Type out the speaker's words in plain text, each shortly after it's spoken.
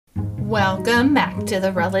Welcome back to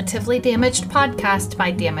the Relatively Damaged podcast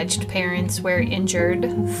by damaged parents, where injured,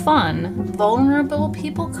 fun, vulnerable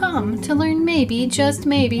people come to learn maybe, just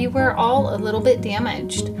maybe, we're all a little bit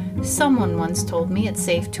damaged. Someone once told me it's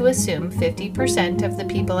safe to assume 50% of the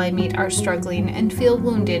people I meet are struggling and feel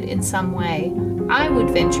wounded in some way. I would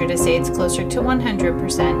venture to say it's closer to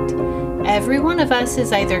 100%. Every one of us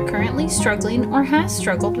is either currently struggling or has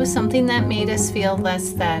struggled with something that made us feel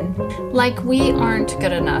less than. Like we aren't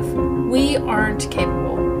good enough. We aren't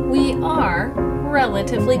capable. We are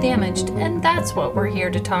relatively damaged, and that's what we're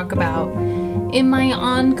here to talk about. In my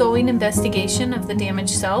ongoing investigation of the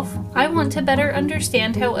damaged self, I want to better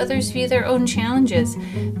understand how others view their own challenges.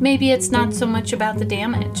 Maybe it's not so much about the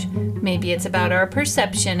damage. Maybe it's about our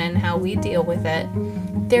perception and how we deal with it.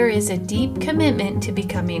 There is a deep commitment to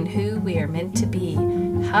becoming who we are meant to be.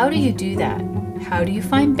 How do you do that? How do you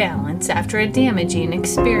find balance after a damaging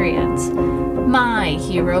experience? My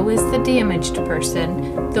hero is the damaged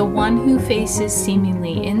person, the one who faces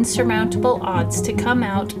seemingly insurmountable odds to come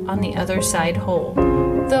out on the other side whole.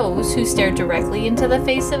 Those who stare directly into the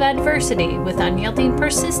face of adversity with unyielding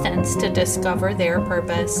persistence to discover their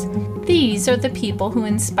purpose. These are the people who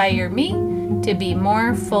inspire me to be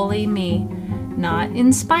more fully me. Not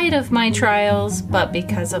in spite of my trials, but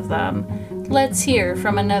because of them. Let's hear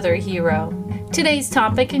from another hero. Today's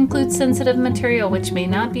topic includes sensitive material which may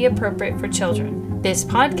not be appropriate for children. This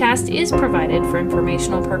podcast is provided for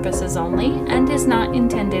informational purposes only and is not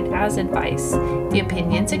intended as advice. The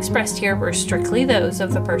opinions expressed here were strictly those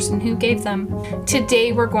of the person who gave them.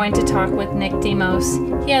 Today we're going to talk with Nick Demos.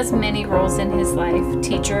 He has many roles in his life: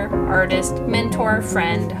 teacher, artist, mentor,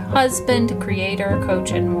 friend, husband, creator,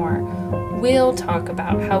 coach, and more. We'll talk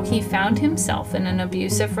about how he found himself in an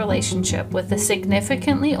abusive relationship with a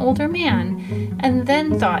significantly older man and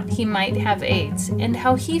then thought he might have AIDS, and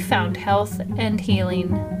how he found health and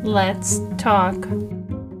healing. Let's talk.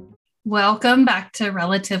 Welcome back to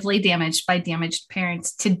Relatively Damaged by Damaged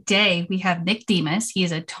Parents. Today we have Nick Demos. He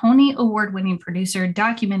is a Tony Award-winning producer,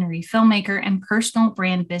 documentary filmmaker, and personal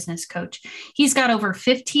brand business coach. He's got over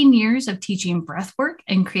 15 years of teaching breathwork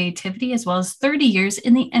and creativity, as well as 30 years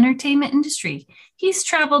in the entertainment industry. He's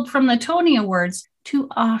traveled from the Tony Awards to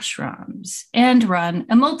ashrams and run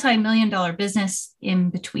a multi-million-dollar business in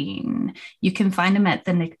between. You can find him at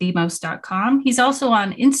thenickdemos.com. He's also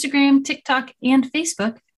on Instagram, TikTok, and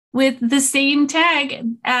Facebook with the same tag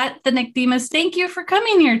at the Nick Demos. Thank you for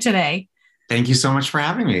coming here today. Thank you so much for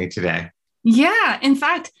having me today. Yeah. In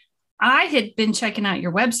fact, I had been checking out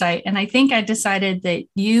your website, and I think I decided that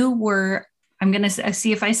you were, I'm going to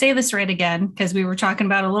see if I say this right again, because we were talking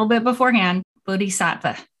about it a little bit beforehand,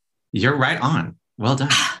 Bodhisattva. You're right on. Well done.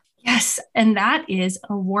 Yes. And that is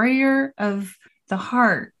a warrior of the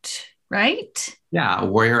heart, right? Yeah. A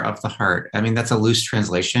warrior of the heart. I mean, that's a loose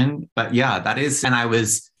translation, but yeah, that is. And I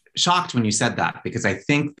was shocked when you said that, because I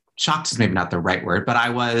think shocked is maybe not the right word, but I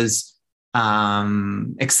was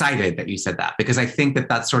excited that you said that, because I think that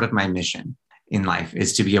that's sort of my mission in life,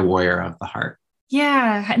 is to be a warrior of the heart.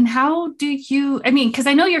 Yeah. And how do you, because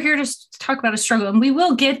I know you're here to talk about a struggle, and we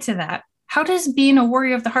will get to that. How does being a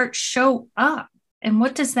warrior of the heart show up? And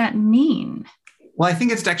what does that mean? Well, I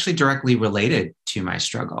think it's actually directly related to my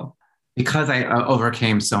struggle. Because I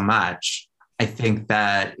overcame so much, I think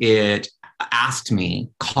that it asked me,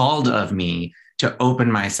 called of me to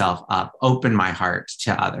open myself up, open my heart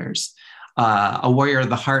to others. A warrior of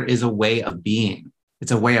the heart is a way of being.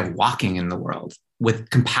 It's a way of walking in the world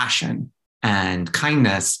with compassion and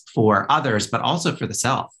kindness for others, but also for the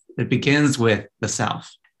self. It begins with the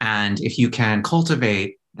self. And if you can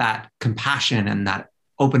cultivate that compassion and that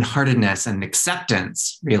open-heartedness and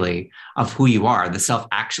acceptance, really, of who you are, the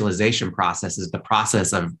self-actualization process is the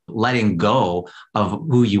process of letting go of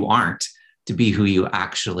who you aren't to be who you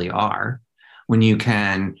actually are. When you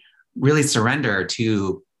can really surrender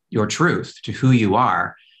to your truth, to who you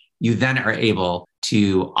are, you then are able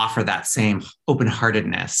to offer that same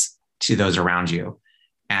open-heartedness to those around you.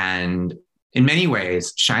 And in many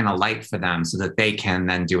ways, shine a light for them so that they can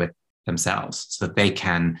then do it themselves, so that they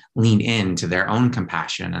can lean into their own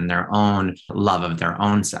compassion and their own love of their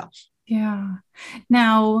own self. Yeah.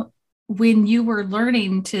 Now, when you were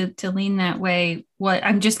learning to lean that way, what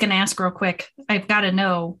I'm just going to ask real quick, I've got to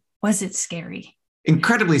know, was it scary?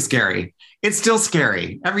 Incredibly scary. It's still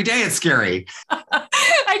scary. Every day it's scary.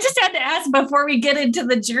 I just had to ask before we get into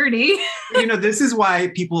the journey. This is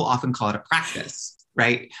why people often call it a practice,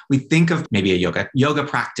 right? We think of maybe a yoga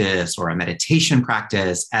practice or a meditation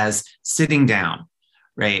practice as sitting down,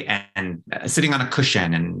 right? And sitting on a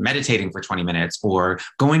cushion and meditating for 20 minutes or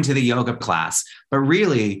going to the yoga class. But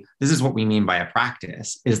really, this is what we mean by a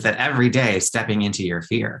practice, is that every day stepping into your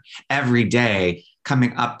fear, every day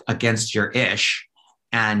coming up against your ish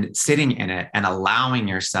and sitting in it and allowing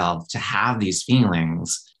yourself to have these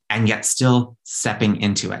feelings, and yet still stepping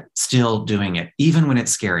into it, still doing it, even when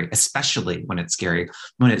it's scary, especially when it's scary.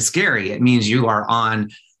 When it's scary, it means you are on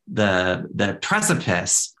the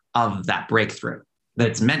precipice of that breakthrough that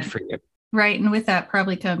it's meant for you. Right. And with that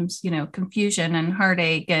probably comes, confusion and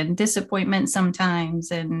heartache and disappointment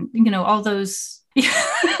sometimes. And, all those.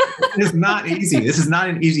 It's not easy. This is not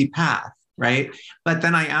an easy path. Right. But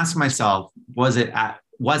then I ask myself, was it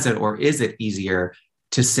or is it easier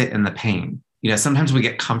to sit in the pain? Sometimes we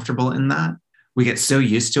get comfortable in that. We get so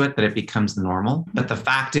used to it that it becomes normal. But the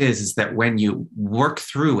fact is that when you work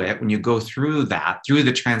through it, when you go through that, through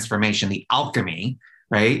the transformation, the alchemy,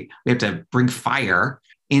 right? We have to bring fire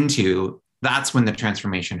into, that's when the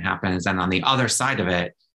transformation happens. And on the other side of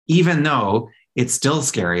it, even though it's still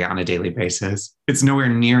scary on a daily basis, it's nowhere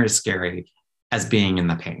near as scary as being in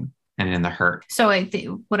the pain and in the hurt. So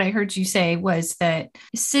what I heard you say was that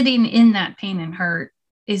sitting in that pain and hurt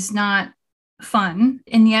is not fun.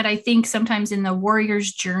 And yet I think sometimes in the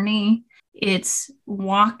warrior's journey, it's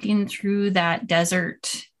walking through that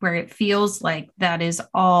desert where it feels like that is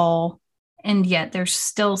all, and yet there's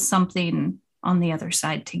still something on the other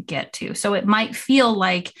side to get to. So it might feel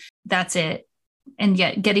like that's it. And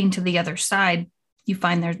yet getting to the other side, you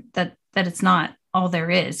find there that it's not all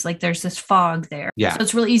there is. Like there's this fog there. Yeah. So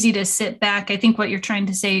it's really easy to sit back. I think what you're trying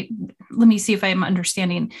to say, let me see if I'm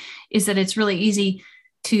understanding, is that it's really easy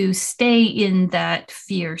to stay in that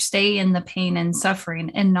fear, stay in the pain and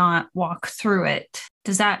suffering and not walk through it.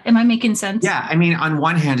 Am I making sense? Yeah. I mean, on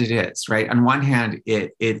one hand it is, right? On one hand,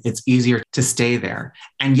 it's easier to stay there.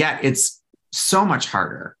 And yet it's so much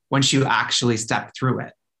harder once you actually step through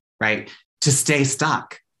it, right? To stay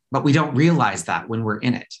stuck. But we don't realize that when we're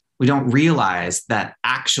in it. We don't realize that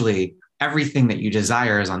actually everything that you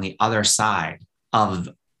desire is on the other side of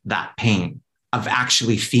that pain, of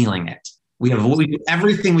actually feeling it. We do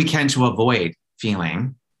everything we can to avoid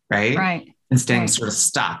feeling, right? Right. And staying sort of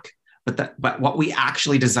stuck. But what we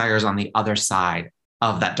actually desire is on the other side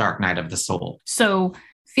of that dark night of the soul. So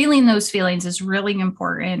feeling those feelings is really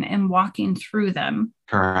important and walking through them.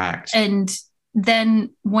 Correct. And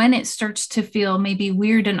then when it starts to feel maybe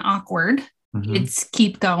weird and awkward, it's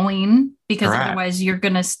keep going, because otherwise you're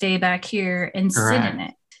going to stay back here and sit in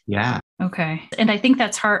it. Yeah. Okay. And I think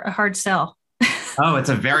that's a hard sell. Oh, it's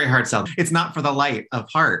a very hard sell. It's not for the light of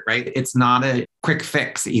heart, right? It's not a quick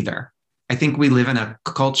fix either. I think we live in a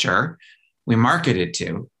culture, we marketed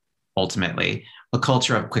to, ultimately, a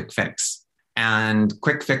culture of quick fix. And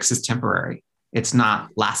quick fix is temporary. It's not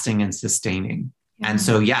lasting and sustaining. And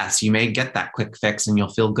so, yes, you may get that quick fix and you'll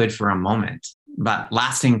feel good for a moment, but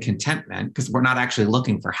lasting contentment, because we're not actually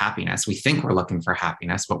looking for happiness. We think we're looking for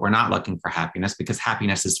happiness, but we're not looking for happiness because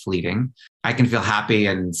happiness is fleeting. I can feel happy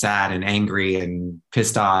and sad and angry and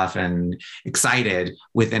pissed off and excited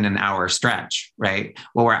within an hour stretch, right?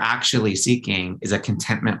 What we're actually seeking is a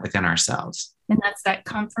contentment within ourselves. And that's that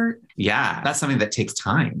comfort. Yeah, that's something that takes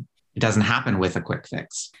time. It doesn't happen with a quick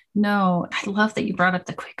fix. No, I love that you brought up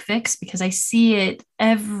the quick fix, because I see it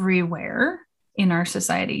everywhere in our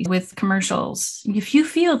society with commercials. If you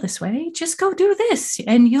feel this way, just go do this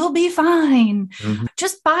and you'll be fine.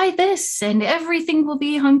 Just buy this and everything will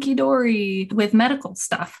be hunky-dory. With medical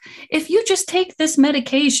stuff, if you just take this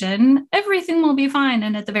medication, everything will be fine.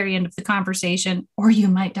 And at the very end of the conversation, or you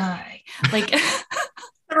might die. Like,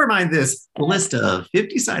 never mind this list of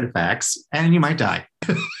 50 side effects and you might die.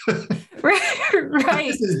 Right.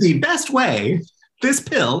 This is the best way. This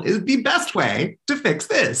pill is the best way to fix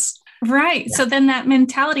this. Right. Yeah. So then that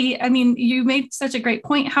mentality, I mean, you made such a great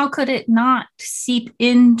point. How could it not seep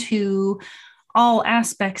into all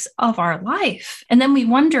aspects of our life? And then we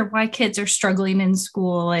wonder why kids are struggling in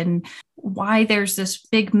school and why there's this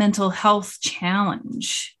big mental health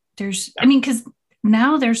challenge. Because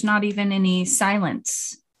now there's not even any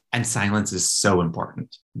silence. And silence is so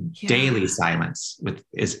important. Yeah. Daily silence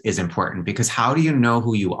is important, because how do you know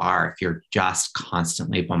who you are if you're just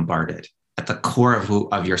constantly bombarded? At the core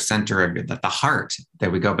of your center of the heart, there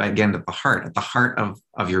we go back again, at the heart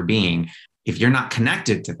of your being. If you're not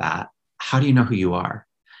connected to that, how do you know who you are?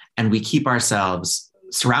 And we keep ourselves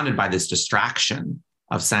surrounded by this distraction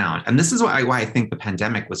of sound. And this is why I think the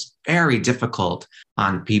pandemic was very difficult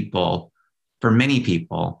on people, for many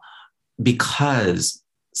people, because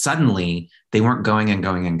suddenly they weren't going and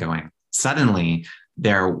going and going. Suddenly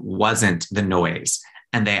there wasn't the noise,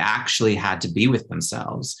 and they actually had to be with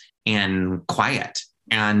themselves in quiet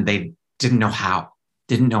and they didn't know how.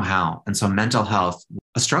 And so mental health,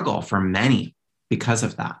 a struggle for many because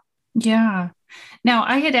of that. Yeah. Now,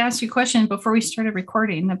 I had asked you a question before we started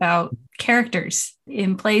recording about characters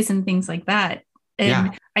in plays and things like that.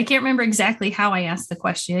 And I can't remember exactly how I asked the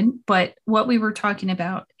question, but what we were talking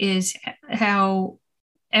about is how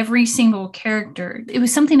every single character, it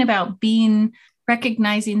was something about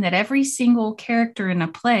recognizing that every single character in a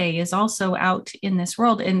play is also out in this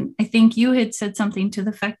world. And I think you had said something to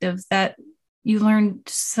the effect of that you learned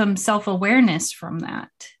some self-awareness from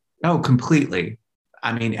that. Oh, completely.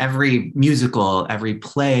 I mean, every musical, every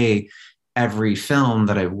play, every film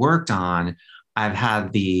that I've worked on, I've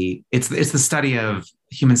had it's the study of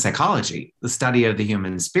human psychology, the study of the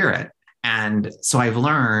human spirit. And so I've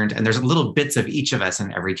learned, and there's little bits of each of us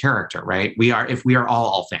in every character, right? If we are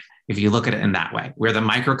all things, if you look at it in that way, we're the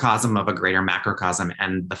microcosm of a greater macrocosm,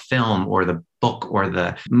 and the film or the book or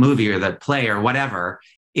the movie or the play or whatever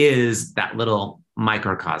is that little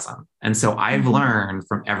microcosm. And so I've learned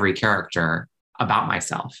from every character about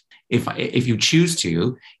myself. If you choose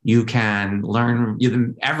to, you can learn,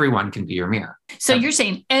 everyone can be your mirror. So you're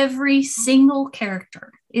saying every single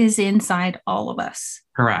character is inside all of us.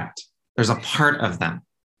 Correct. There's a part of them.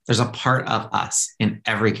 There's a part of us in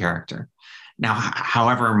every character. Now,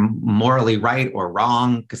 however morally right or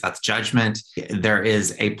wrong, because that's judgment, there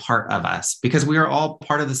is a part of us because we are all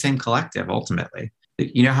part of the same collective, ultimately.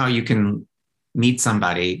 You know how you can meet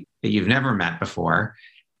somebody that you've never met before,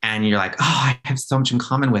 and you're like, oh, I have so much in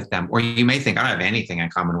common with them. Or you may think, I don't have anything in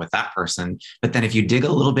common with that person. But then if you dig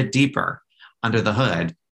a little bit deeper under the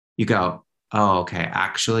hood, you go, oh, okay,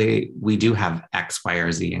 actually, we do have X, Y,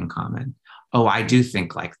 or Z in common. Oh, I do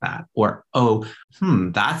think like that. Or, oh,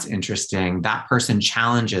 that's interesting. That person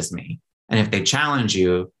challenges me. And if they challenge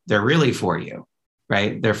you, they're really for you,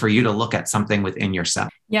 right? They're for you to look at something within yourself.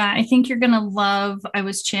 Yeah, I think you're going to love, I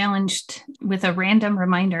was challenged with a random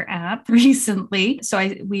reminder app recently. So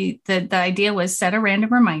the idea was set a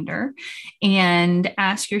random reminder and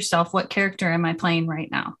ask yourself, what character am I playing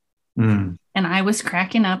right now? And I was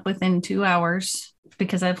cracking up within 2 hours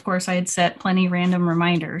because, of course, I had set plenty random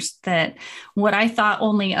reminders that what I thought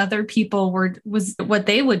only other people was what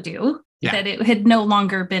they would do, that it had no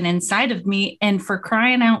longer been inside of me. And for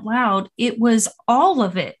crying out loud, it was all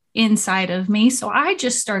of it inside of me. So I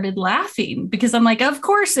just started laughing because I'm like, of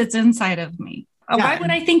course it's inside of me. Why would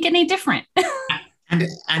I think any different?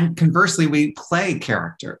 and conversely, we play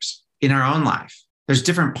characters in our own life. There's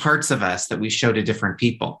different parts of us that we show to different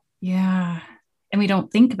people. Yeah. And we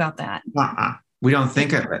don't think about that. We don't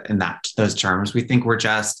think of it in those terms. We think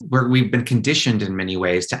we've been conditioned in many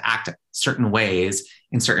ways to act certain ways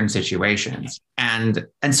in certain situations. And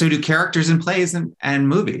so do characters in plays and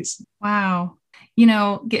movies. Wow.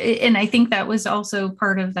 And I think that was also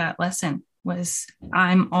part of that lesson was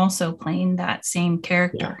I'm also playing that same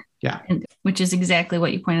character. Yeah. Which is exactly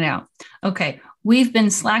what you pointed out. Okay. We've been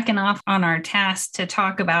slacking off on our task to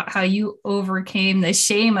talk about how you overcame the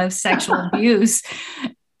shame of sexual abuse.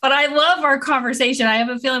 But I love our conversation. I have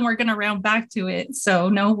a feeling we're going to round back to it. So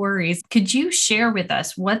no worries. Could you share with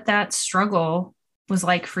us what that struggle was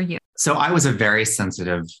like for you? So I was a very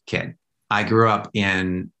sensitive kid. I grew up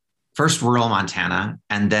in first rural Montana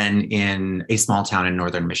and then in a small town in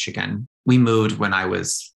northern Michigan. We moved when I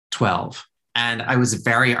was 12. And I was a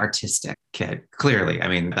very artistic kid, clearly. I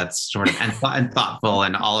mean, that's sort of, and thoughtful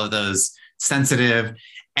and all of those, sensitive.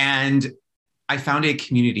 And I found a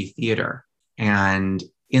community theater. And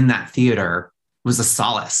in that theater was a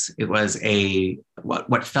solace. It was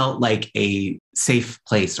what felt like a safe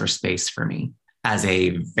place or space for me as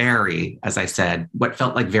as I said, what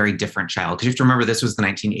felt like very different child. Because you have to remember, this was the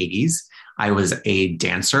 1980s. I was a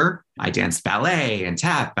dancer. I danced ballet and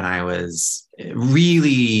tap, and I was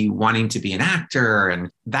really wanting to be an actor. And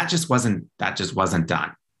that just wasn't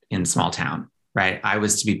done in small town, right? I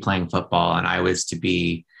was to be playing football and I was to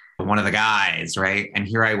be one of the guys, right? And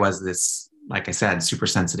here I was, this, like I said, super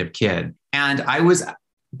sensitive kid. And I was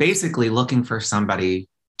basically looking for somebody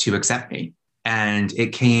to accept me. And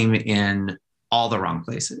it came in all the wrong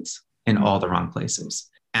places,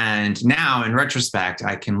 And now in retrospect,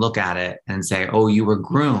 I can look at it and say, oh, you were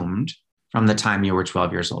groomed from the time you were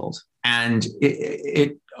 12 years old. And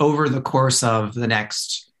it over the course of the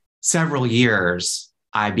next several years,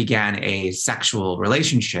 I began a sexual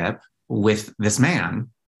relationship with this man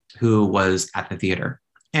who was at the theater.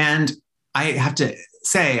 And I have to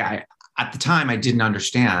say, at the time, I didn't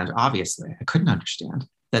understand, obviously, I couldn't understand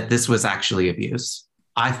that this was actually abuse.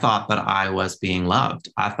 I thought that I was being loved.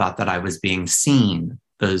 I thought that I was being seen.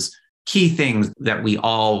 Those key things that we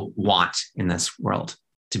all want in this world,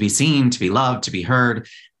 to be seen, to be loved, to be heard.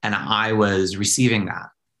 And I was receiving that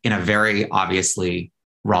in a very obviously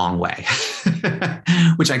wrong way,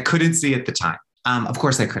 which I couldn't see at the time. Of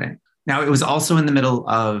course, I couldn't. Now, it was also in the middle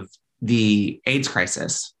of the AIDS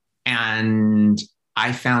crisis. And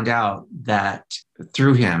I found out that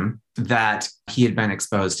through him that he had been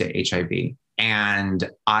exposed to HIV. And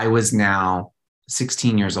I was now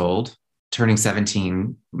 16 years old, turning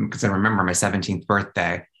 17, because I remember my 17th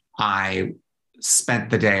birthday. I spent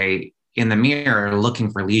the day in the mirror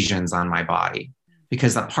looking for lesions on my body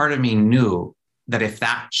because a part of me knew that if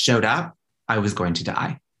that showed up, I was going to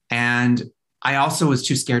die. And I also was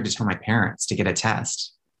too scared to tell my parents to get a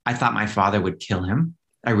test. I thought my father would kill him.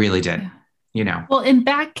 I really did. Yeah. Well, and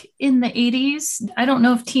back in the 80s, I don't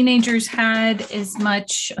know if teenagers had as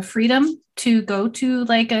much freedom to go to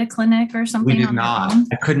like a clinic or something. We did not.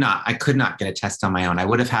 I could not get a test on my own. I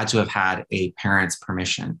would have had to have had a parent's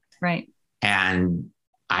permission. Right. And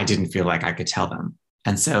I didn't feel like I could tell them.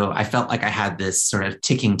 And so I felt like I had this sort of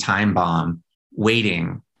ticking time bomb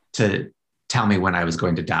waiting to tell me when I was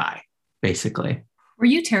going to die, basically. Were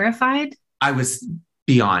you terrified? I was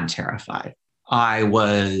beyond terrified. I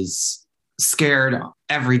was scared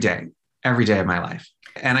every day of my life.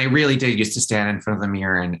 And I really did used to stand in front of the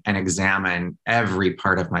mirror and examine every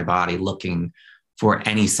part of my body, looking for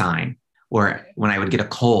any sign. Or when I would get a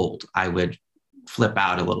cold, I would flip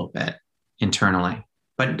out a little bit internally,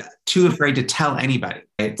 but too afraid to tell anybody.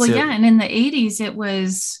 Right? Well, yeah. And in the 80s, it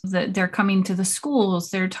was that they're coming to the schools,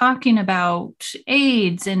 they're talking about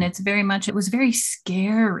AIDS, and it was very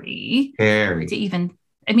scary. To even,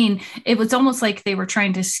 I mean, it was almost like they were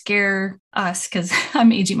trying to scare us, because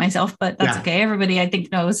I'm aging myself, but that's okay. Everybody, I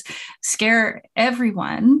think, knows, scare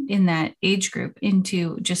everyone in that age group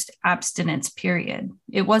into just abstinence, period.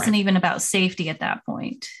 It wasn't even about safety at that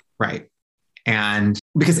point. Right. And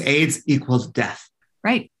because AIDS equals death.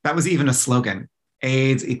 Right. That was even a slogan.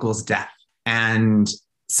 AIDS equals death. And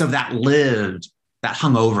so that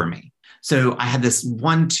hung over me. So I had this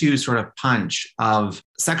 1-2 sort of punch of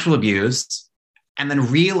sexual abuse, and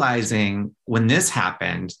then realizing when this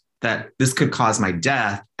happened that this could cause my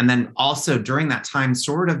death. And then also during that time,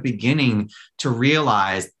 sort of beginning to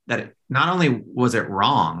realize that not only was it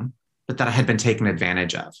wrong, but that I had been taken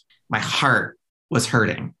advantage of. My heart was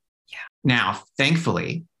hurting. Yeah. Now,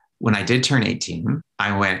 thankfully, when I did turn 18,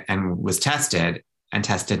 I went and was tested and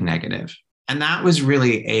tested negative. And that was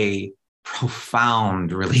really a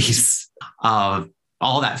profound release of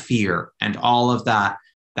all that fear and all of that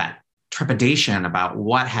trepidation about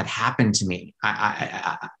what had happened to me.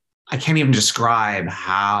 I can't even describe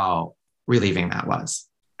how relieving that was.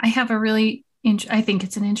 I have I think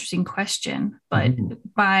it's an interesting question, but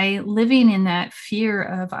by living in that fear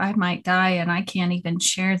of I might die and I can't even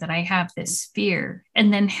share that I have this fear,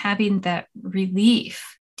 and then having that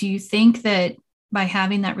relief, do you think that by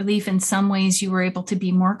having that relief, in some ways you were able to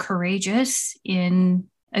be more courageous in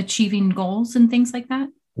achieving goals and things like that?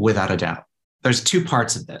 Without a doubt. There's 2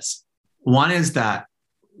 parts of this. One is that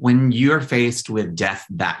when you're faced with death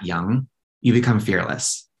that young, you become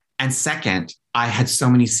fearless. And second, I had so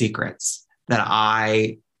many secrets that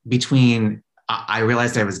I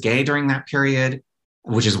realized I was gay during that period,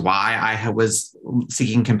 which is why I was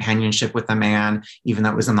seeking companionship with a man, even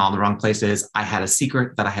though it was in all the wrong places. I had a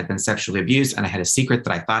secret that I had been sexually abused, and I had a secret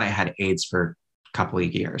that I thought I had AIDS for a couple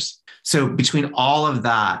of years. So between all of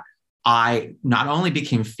that, I not only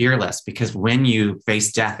became fearless, because when you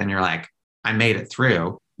face death and you're like, I made it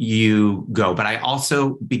through, you go, but I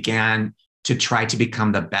also began to try to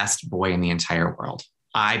become the best boy in the entire world.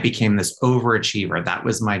 I became this overachiever. That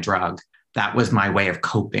was my drug. That was my way of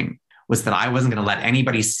coping, was that I wasn't going to let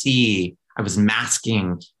anybody see. I was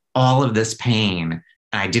masking all of this pain,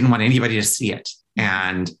 and I didn't want anybody to see it.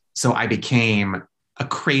 And so I became a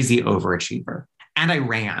crazy overachiever. And I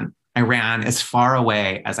ran as far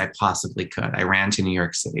away as I possibly could. I ran to New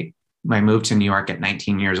York City. I moved to New York at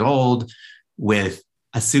 19 years old with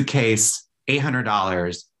a suitcase,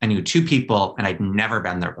 $800. I knew 2 people, and I'd never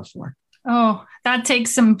been there before. Oh, that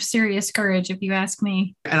takes some serious courage, if you ask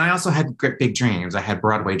me. And I also had great big dreams. I had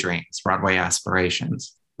Broadway dreams, Broadway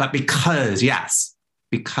aspirations. But because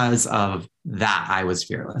of that, I was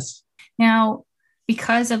fearless. Now,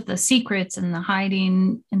 because of the secrets and the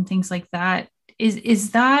hiding and things like that,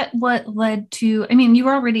 is that what led to, I mean, you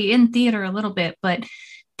were already in theater a little bit, but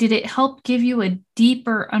did it help give you a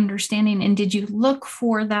deeper understanding? And did you look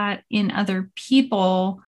for that in other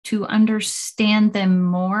people to understand them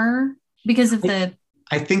more? Because of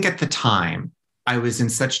I think at the time I was in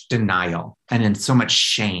such denial and in so much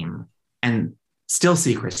shame and still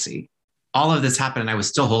secrecy. All of this happened, and I was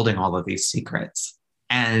still holding all of these secrets.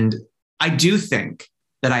 And I do think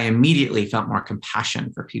that I immediately felt more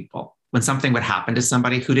compassion for people. When something would happen to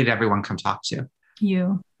somebody, who did everyone come talk to?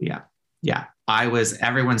 You. Yeah. Yeah. I was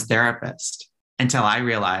everyone's therapist until I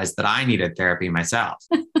realized that I needed therapy myself.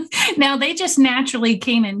 Now they just naturally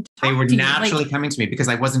came and talked They were to you, naturally coming to me because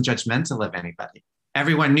I wasn't judgmental of anybody.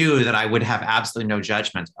 Everyone knew that I would have absolutely no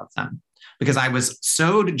judgment of them because I was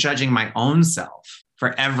so judging my own self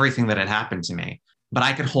for everything that had happened to me. But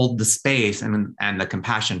I could hold the space and the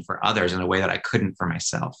compassion for others in a way that I couldn't for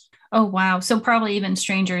myself. Oh, wow. So probably even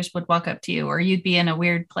strangers would walk up to you, or you'd be in a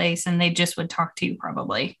weird place and they just would talk to you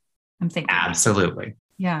probably. I'm thinking. Absolutely.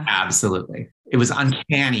 Yeah. Absolutely. It was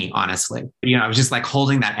uncanny, honestly. I was just like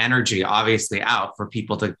holding that energy, obviously, out for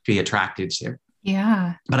people to be attracted to.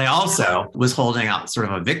 Yeah. But I also was holding out sort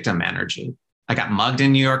of a victim energy. I got mugged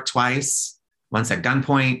in New York twice, once at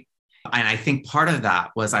gunpoint. And I think part of that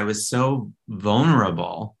was I was so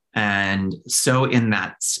vulnerable and so in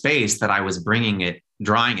that space that I was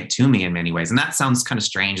drawing it to me in many ways. And that sounds kind of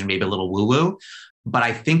strange and maybe a little woo-woo, but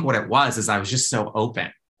I think what it was is I was just so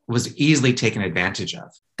open, was easily taken advantage of.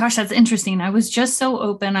 Gosh, that's interesting. I was just so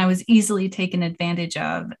open. I was easily taken advantage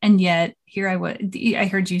of. And yet here I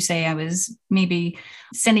heard you say I was maybe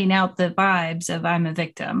sending out the vibes of I'm a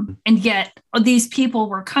victim. And yet these people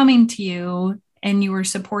were coming to you and you were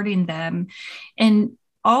supporting them. And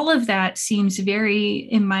all of that seems very,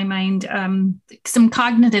 in my mind, some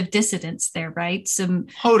cognitive dissonance there, right? Some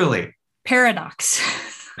totally paradox.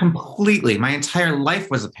 Completely. My entire life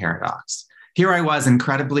was a paradox. Here I was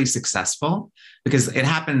incredibly successful because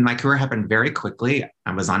my career happened very quickly.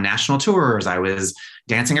 I was on national tours. I was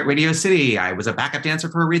dancing at Radio City. I was a backup dancer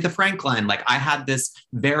for Aretha Franklin. Like I had this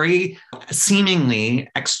very seemingly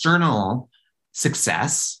external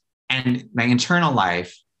success. And my internal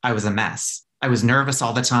life, I was a mess. I was nervous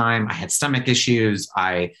all the time. I had stomach issues.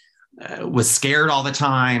 I was scared all the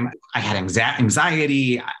time. I had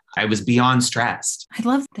anxiety. I was beyond stressed. I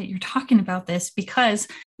love that you're talking about this because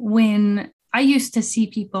when I used to see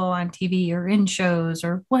people on TV or in shows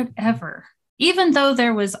or whatever, even though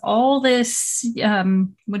there was all this,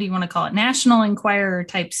 what do you want to call it? National Enquirer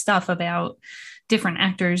type stuff about different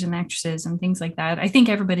actors and actresses and things like that. I think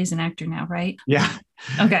everybody's an actor now, right? Yeah.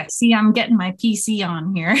 Okay. See, I'm getting my PC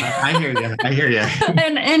on here. I hear you.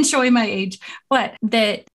 and showing my age, but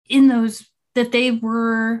that in those, that they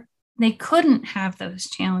couldn't have those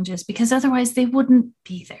challenges because otherwise they wouldn't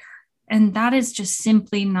be there. And that is just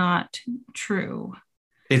simply not true.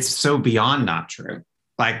 It's so beyond not true.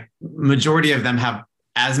 Like majority of them have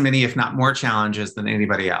as many, if not more challenges than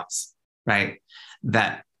anybody else, right?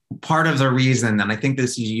 That part of the reason, and I think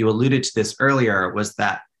you alluded to this earlier, was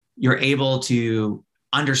that you're able to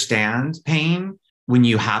understand pain when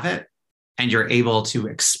you have it, and you're able to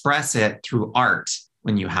express it through art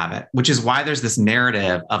when you have it, which is why there's this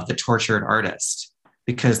narrative of the tortured artist,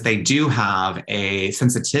 because they do have a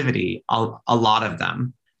sensitivity, a lot of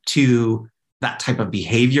them, to that type of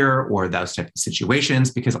behavior or those type of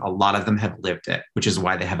situations, because a lot of them have lived it, which is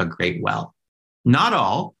why they have a great well. Not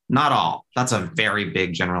all. That's a very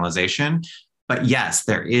big generalization. But yes,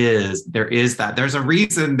 there is that. There's a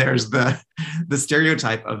reason there's the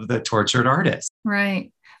stereotype of the tortured artist.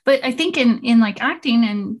 Right. But I think in like acting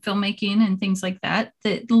and filmmaking and things like that,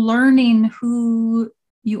 that learning who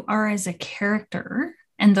you are as a character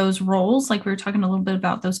and those roles, like we were talking a little bit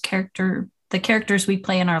about the characters we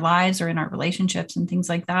play in our lives or in our relationships and things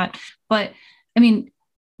like that. But I mean,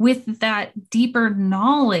 with that deeper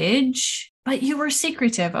knowledge, but you were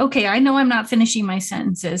secretive. Okay, I know I'm not finishing my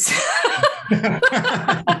sentences.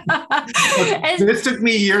 This took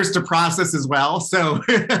me years to process as well. So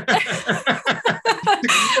years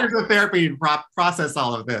of therapy to process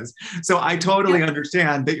all of this. So I totally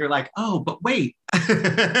understand that you're like, oh, but wait. No.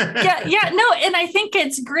 And I think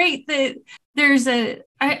it's great that there's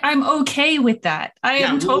I'm okay with that. I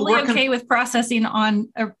am totally okay with processing on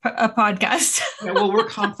a podcast. Well, we're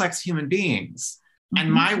complex human beings. And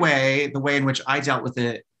my way, the way in which I dealt with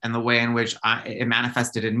it and the way in which it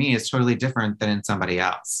manifested in me is totally different than in somebody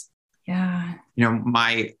else. Yeah.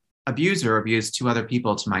 My abuser abused 2 other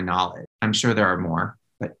people to my knowledge. I'm sure there are more,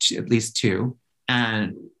 but at least 2.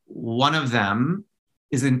 And one of them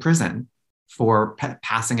is in prison for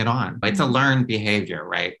passing it on. It's a learned behavior,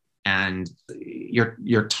 right? And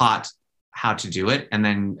you're taught how to do it. And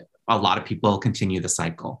then a lot of people continue the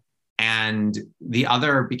cycle. And the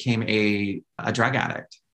other became a drug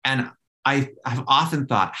addict. And I've often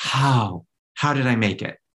thought, how did I make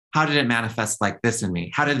it? How did it manifest like this in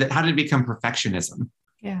me? How did it become perfectionism?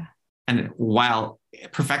 Yeah. And while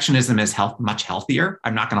perfectionism is much healthier,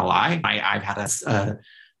 I'm not going to lie, I've had a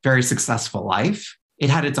very successful life. It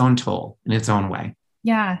had its own toll in its own way.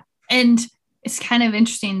 Yeah. And It's kind of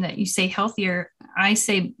interesting that you say healthier. I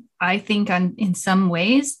think in some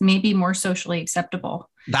ways, maybe more socially acceptable.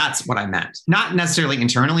 That's what I meant. Not necessarily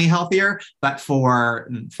internally healthier, but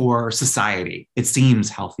for society, it seems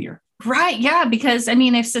healthier. Right. Yeah. Because I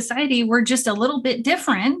mean, if society were just a little bit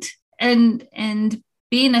different and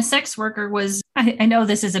being a sex worker was, I know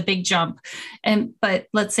this is a big jump, but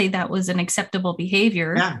let's say that was an acceptable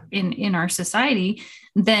behavior in our society,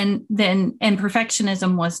 then and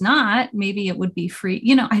perfectionism was not, maybe it would be free.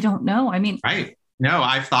 I don't know. I mean, right. No,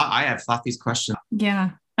 I have thought these questions.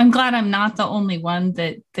 Yeah. I'm glad I'm not the only one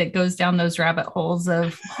that goes down those rabbit holes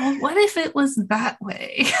of, what if it was that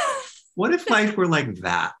way? What if life were like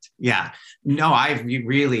that? Yeah. No, I've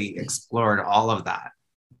really explored all of that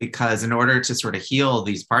because in order to sort of heal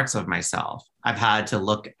these parts of myself, I've had to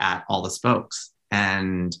look at all the spokes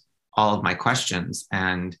and all of my questions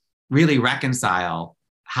and really reconcile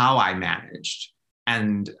how I managed.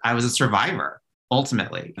 And I was a survivor.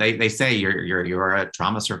 Ultimately, they say you're a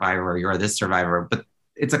trauma survivor, you're this survivor, but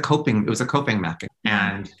it was a coping mechanism,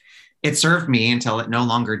 and it served me until it no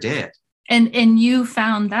longer did. And you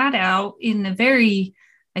found that out in a very,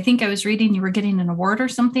 I think I was reading you were getting an award or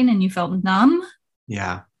something and you felt numb.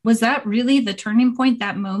 Yeah. Was that really the turning point,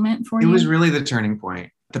 that moment for you? It was really the turning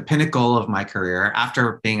point, the pinnacle of my career.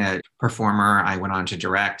 After being a performer, I went on to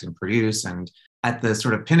direct and produce, and at the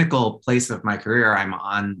sort of pinnacle place of my career,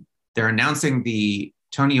 they're announcing the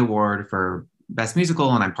Tony Award for Best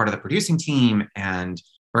Musical, and I'm part of the producing team. And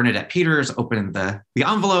Bernadette Peters opened the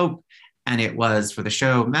envelope, and it was for the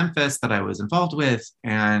show Memphis that I was involved with.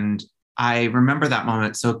 And I remember that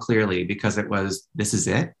moment so clearly because it was, this is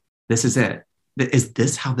it. This is it. Is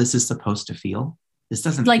this how this is supposed to feel? This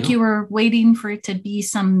doesn't like feel. You were waiting for it to be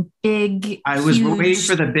some big. I was waiting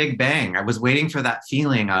for the big bang. I was waiting for that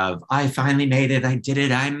feeling of, I finally made it. I did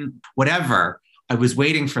it. I'm whatever. I was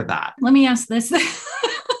waiting for that. Let me ask this.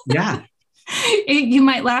 Yeah. You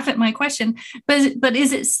might laugh at my question, but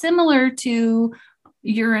is it similar to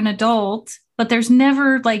you're an adult, but there's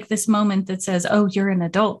never like this moment that says, oh, you're an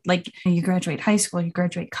adult. Like you graduate high school, you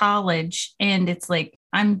graduate college, and it's like,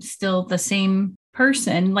 I'm still the same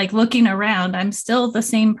person. Like looking around, I'm still the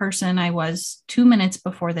same person I was 2 minutes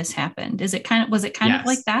before this happened. Was it kind of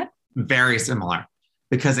like that? Very similar,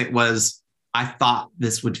 because I thought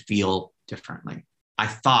this would feel differently. I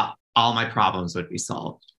thought all my problems would be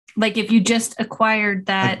solved. Like if you just acquired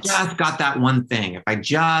that. I just got that one thing. If I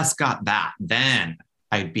just got that, then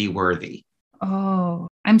I'd be worthy. Oh,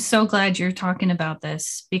 I'm so glad you're talking about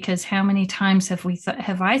this, because how many times have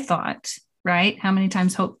I thought, right? How many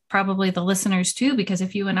times probably the listeners too, because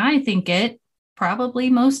if you and I think it,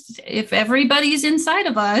 probably if everybody's inside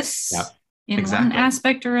of us in one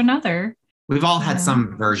aspect or another. We've all had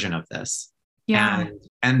some version of this. Yeah.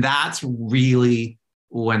 And that's really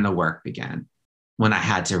when the work began, when I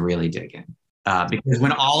had to really dig in. Because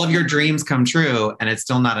when all of your dreams come true and it's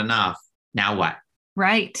still not enough, now what?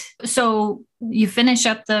 Right. So you finish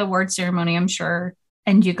up the award ceremony, I'm sure,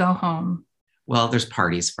 and you go home. Well, there's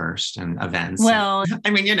parties first and events. Well, I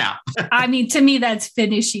mean, I mean, to me, that's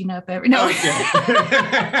finishing up no.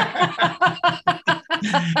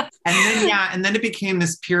 And then it became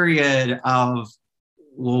this period of,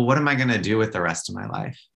 well, what am I going to do with the rest of my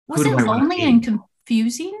life? Was it lonely and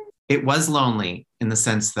confusing? It was lonely in the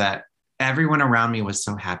sense that everyone around me was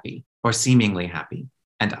so happy or seemingly happy,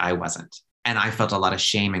 and I wasn't. And I felt a lot of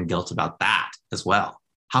shame and guilt about that as well.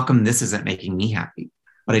 How come this isn't making me happy?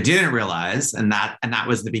 But I didn't realize, and that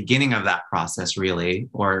was the beginning of that process, really.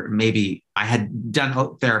 Or maybe I had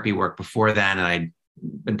done therapy work before then, and I'd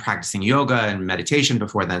been practicing yoga and meditation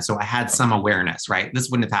before then. So I had some awareness, right? This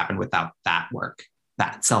wouldn't have happened without that work,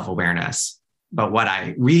 that self-awareness. But what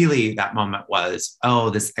that moment was, oh,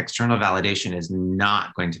 this external validation is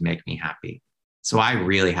not going to make me happy. So I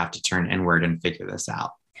really have to turn inward and figure this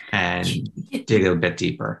out and dig a bit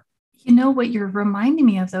deeper. You know, what you're reminding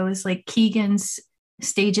me of, though, is like Kegan's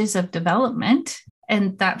stages of development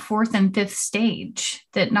and that 4th and 5th stage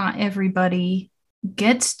that not everybody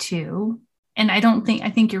gets to. And I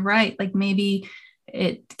think you're right. Like maybe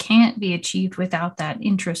it can't be achieved without that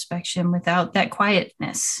introspection, without that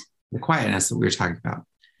quietness. The quietness that we were talking about.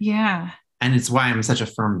 Yeah. And it's why I'm such a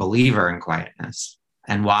firm believer in quietness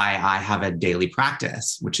and why I have a daily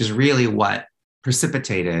practice, which is really what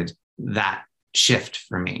precipitated that shift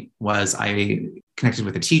for me. Was I connected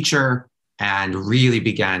with a teacher and really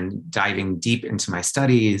began diving deep into my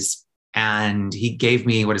studies. And he gave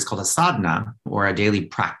me what is called a sadhana, or a daily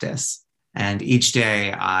practice. And each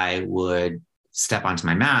day I would step onto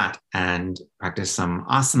my mat and practice some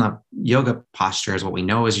asana yoga postures, what we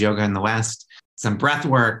know as yoga in the West, some breath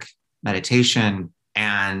work, meditation,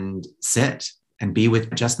 and sit and be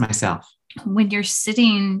with just myself. When you're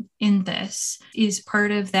sitting in this, is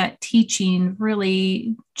part of that teaching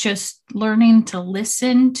really just learning to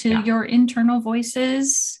listen to your internal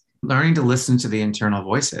voices? Learning to listen to the internal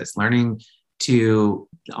voices, learning to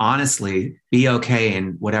honestly be okay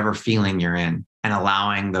in whatever feeling you're in and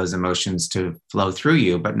allowing those emotions to flow through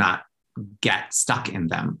you, but not get stuck in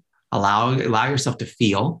them. Allow yourself to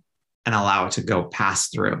feel and allow it to go pass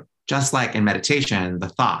through. Just like in meditation, the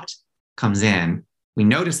thought comes in. We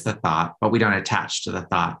notice the thought, but we don't attach to the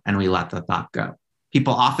thought and we let the thought go.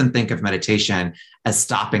 People often think of meditation as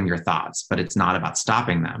stopping your thoughts, but it's not about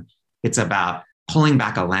stopping them. It's about pulling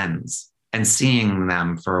back a lens and seeing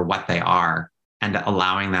them for what they are and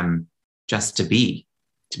allowing them just to be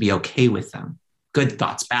okay with them. Good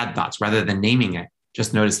thoughts, bad thoughts, rather than naming it,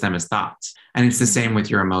 just notice them as thoughts. And it's the same with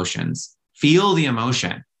your emotions. Feel the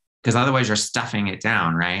emotion, because otherwise you're stuffing it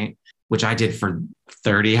down, right? Which I did for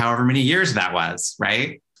 30, however many years that was,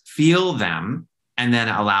 right? Feel them and then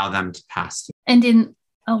allow them to pass through. And in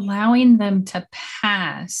allowing them to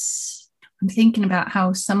pass, I'm thinking about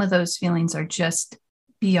how some of those feelings are just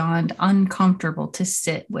beyond uncomfortable to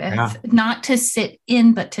sit with, not to sit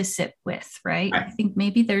in, but to sit with, right? I think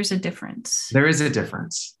maybe there's a difference. There is a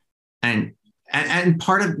difference. And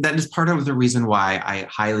part of that is part of the reason why I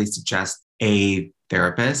highly suggest a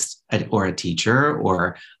therapist or a teacher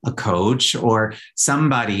or a coach or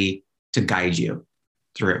somebody to guide you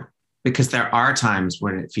through, because there are times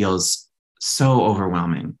when it feels so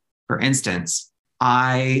overwhelming. For instance,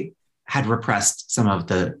 I had repressed some of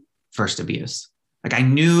the first abuse. Like I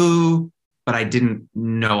knew, but I didn't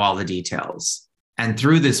know all the details. And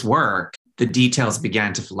through this work, the details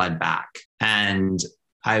began to flood back. And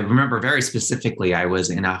I remember very specifically, I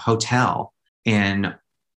was in a hotel in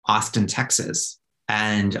Austin, Texas,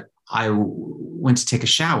 and I went to take a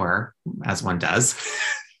shower, as one does.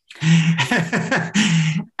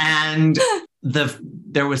 And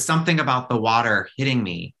there was something about the water hitting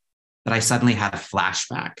me that I suddenly had a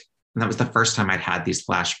flashback. And that was the first time I'd had these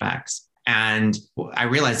flashbacks. And I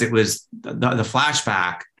realized it was the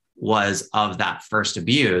flashback was of that first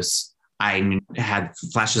abuse. I had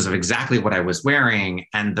flashes of exactly what I was wearing.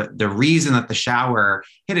 And the reason that the shower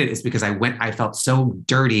hit it is because I felt so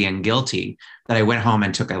dirty and guilty that I went home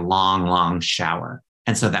and took a long, long shower.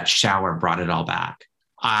 And so that shower brought it all back.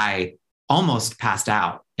 I almost passed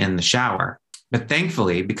out in the shower, but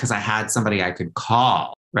thankfully, because I had somebody I could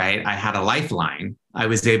call, right? I had a lifeline. I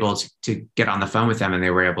was able to get on the phone with them, and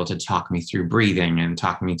they were able to talk me through breathing and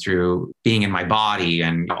talk me through being in my body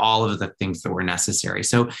and all of the things that were necessary.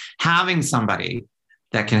 So having somebody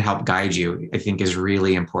that can help guide you, I think, is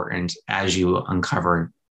really important as you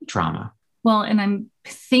uncover trauma. Well, and I'm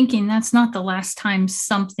thinking that's not the last time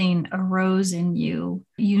something arose in you.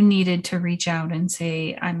 You needed to reach out and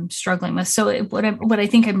say, I'm struggling with. So what I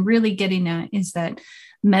think I'm really getting at is that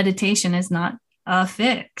meditation is not a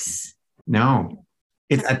fix. No,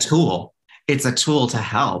 it's a tool. It's a tool to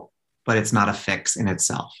help, but it's not a fix in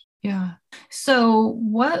itself. Yeah. So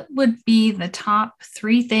what would be the top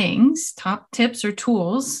 3 things, top tips or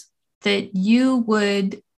tools that you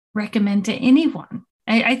would recommend to anyone?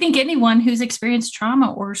 I think anyone who's experienced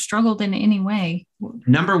trauma or struggled in any way.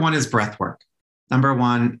 Number 1 is breath work. And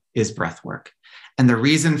the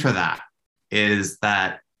reason for that is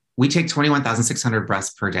that we take 21,600 breaths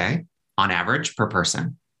per day on average per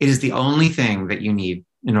person. It is the only thing that you need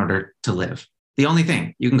in order to live. The only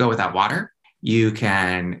thing. You can go without water. You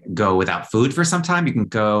can go without food for some time. You can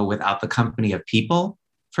go without the company of people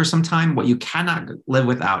for some time. What you cannot live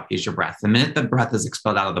without is your breath. The minute the breath is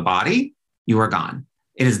expelled out of the body, you are gone.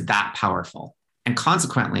 It is that powerful. And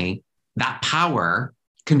consequently, that power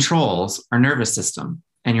controls our nervous system.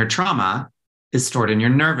 And your trauma is stored in your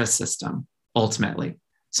nervous system, ultimately.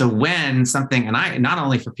 So when something, and not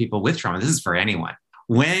only for people with trauma, this is for anyone.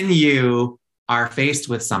 When you are faced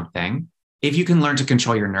with something, if you can learn to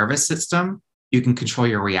control your nervous system, you can control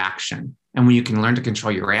your reaction. And when you can learn to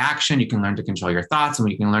control your reaction, you can learn to control your thoughts. And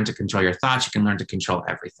when you can learn to control your thoughts, you can learn to control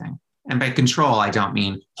everything. And by control, I don't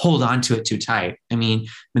mean hold on to it too tight. I mean,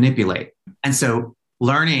 manipulate. And so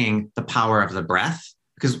learning the power of the breath,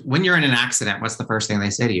 because when you're in an accident, what's the first thing they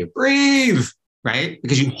say to you? Breathe, right?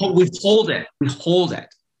 Because we hold it.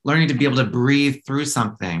 Learning to be able to breathe through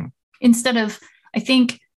something. Instead of, I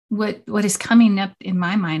think what is coming up in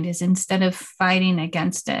my mind is instead of fighting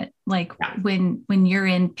against it, like when you're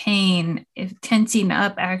in pain, if tensing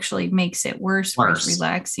up actually makes it worse. Whereas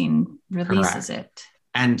relaxing releases it.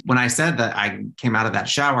 And when I said that I came out of that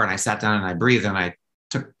shower and I sat down and I breathed and I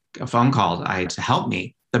took a phone call to help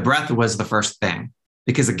me, the breath was the first thing.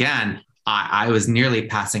 Because again, I was nearly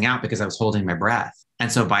passing out because I was holding my breath.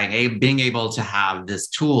 And so by being able to have this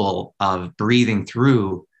tool of breathing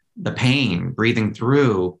through the pain, breathing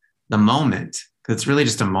through the moment, because it's really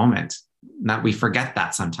just a moment, that we forget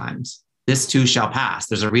that sometimes. This too shall pass.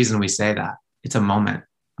 There's a reason we say that. It's a moment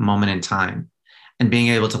in time. And being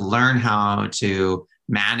able to learn how to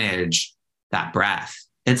manage that breath,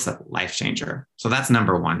 it's a life changer. So that's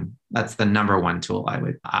number one. That's the number one tool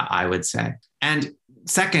I would say. And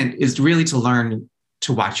second is really to learn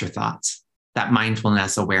to watch your thoughts, that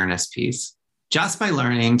mindfulness awareness piece. Just by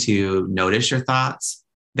learning to notice your thoughts,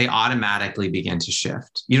 they automatically begin to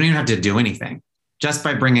shift. You don't even have to do anything. Just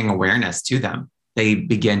by bringing awareness to them, they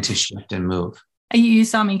begin to shift and move. You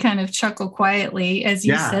saw me kind of chuckle quietly as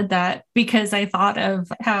you said that, because I thought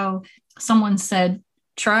of how someone said,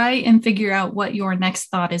 try and figure out what your next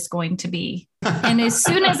thought is going to be. And as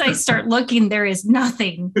soon as I start looking, there is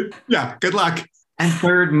nothing. Yeah, good luck. And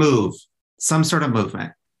third, move, some sort of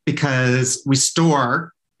movement, because we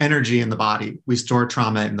store energy in the body. We store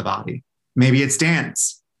trauma in the body. Maybe it's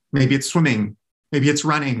dance. Maybe it's swimming. Maybe it's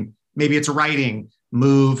running. Maybe it's writing.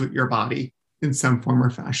 Move your body in some form or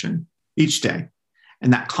fashion each day.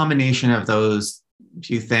 And that combination of those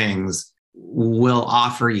few things will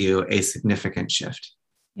offer you a significant shift.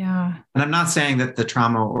 Yeah. And I'm not saying that the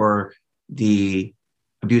trauma or the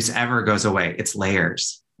abuse ever goes away. It's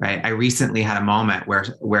layers, right? I recently had a moment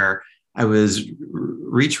where I was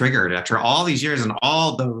re-triggered after all these years and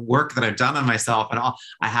all the work that I've done on myself and all.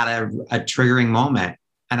 I had a triggering moment,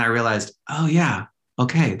 and I realized, oh yeah,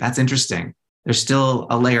 okay, that's interesting. There's still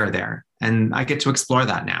a layer there, and I get to explore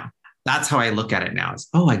that now. That's how I look at it now. Is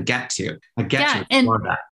I get to explore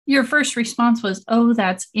that. Your first response was, oh,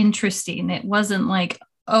 that's interesting. It wasn't like,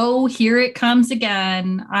 oh, here it comes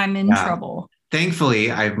again. I'm in trouble.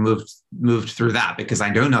 Thankfully, I've moved through that, because I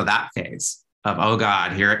don't know that phase of, oh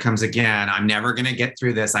God, here it comes again. I'm never going to get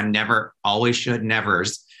through this. I'm never, always should,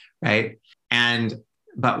 nevers, right?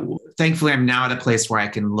 But thankfully, I'm now at a place where I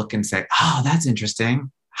can look and say, oh, that's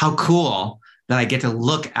interesting. How cool that I get to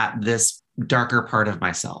look at this darker part of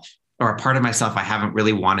myself, or a part of myself I haven't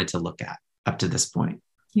really wanted to look at up to this point.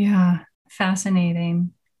 Yeah,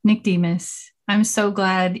 fascinating. Nick Demos, I'm so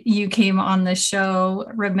glad you came on the show.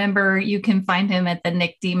 Remember, you can find him at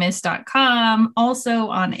thenickdemos.com, also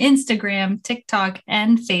on Instagram, TikTok,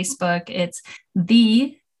 and Facebook. It's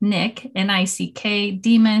the Nick, N-I-C-K,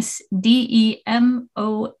 Demos,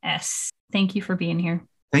 D-E-M-O-S. Thank you for being here.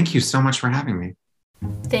 Thank you so much for having me.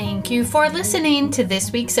 Thank you for listening to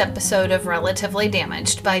this week's episode of Relatively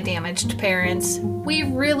Damaged by Damaged Parents. We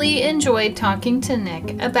really enjoyed talking to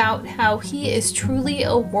Nick about how he is truly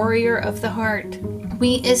a warrior of the heart.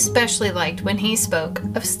 We especially liked when he spoke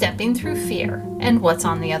of stepping through fear and what's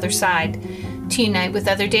on the other side. To unite with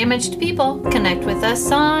other damaged people, connect with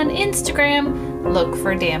us on Instagram. Look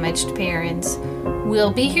for Damaged Parents.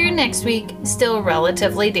 We'll be here next week, still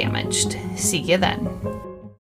relatively damaged. See you then.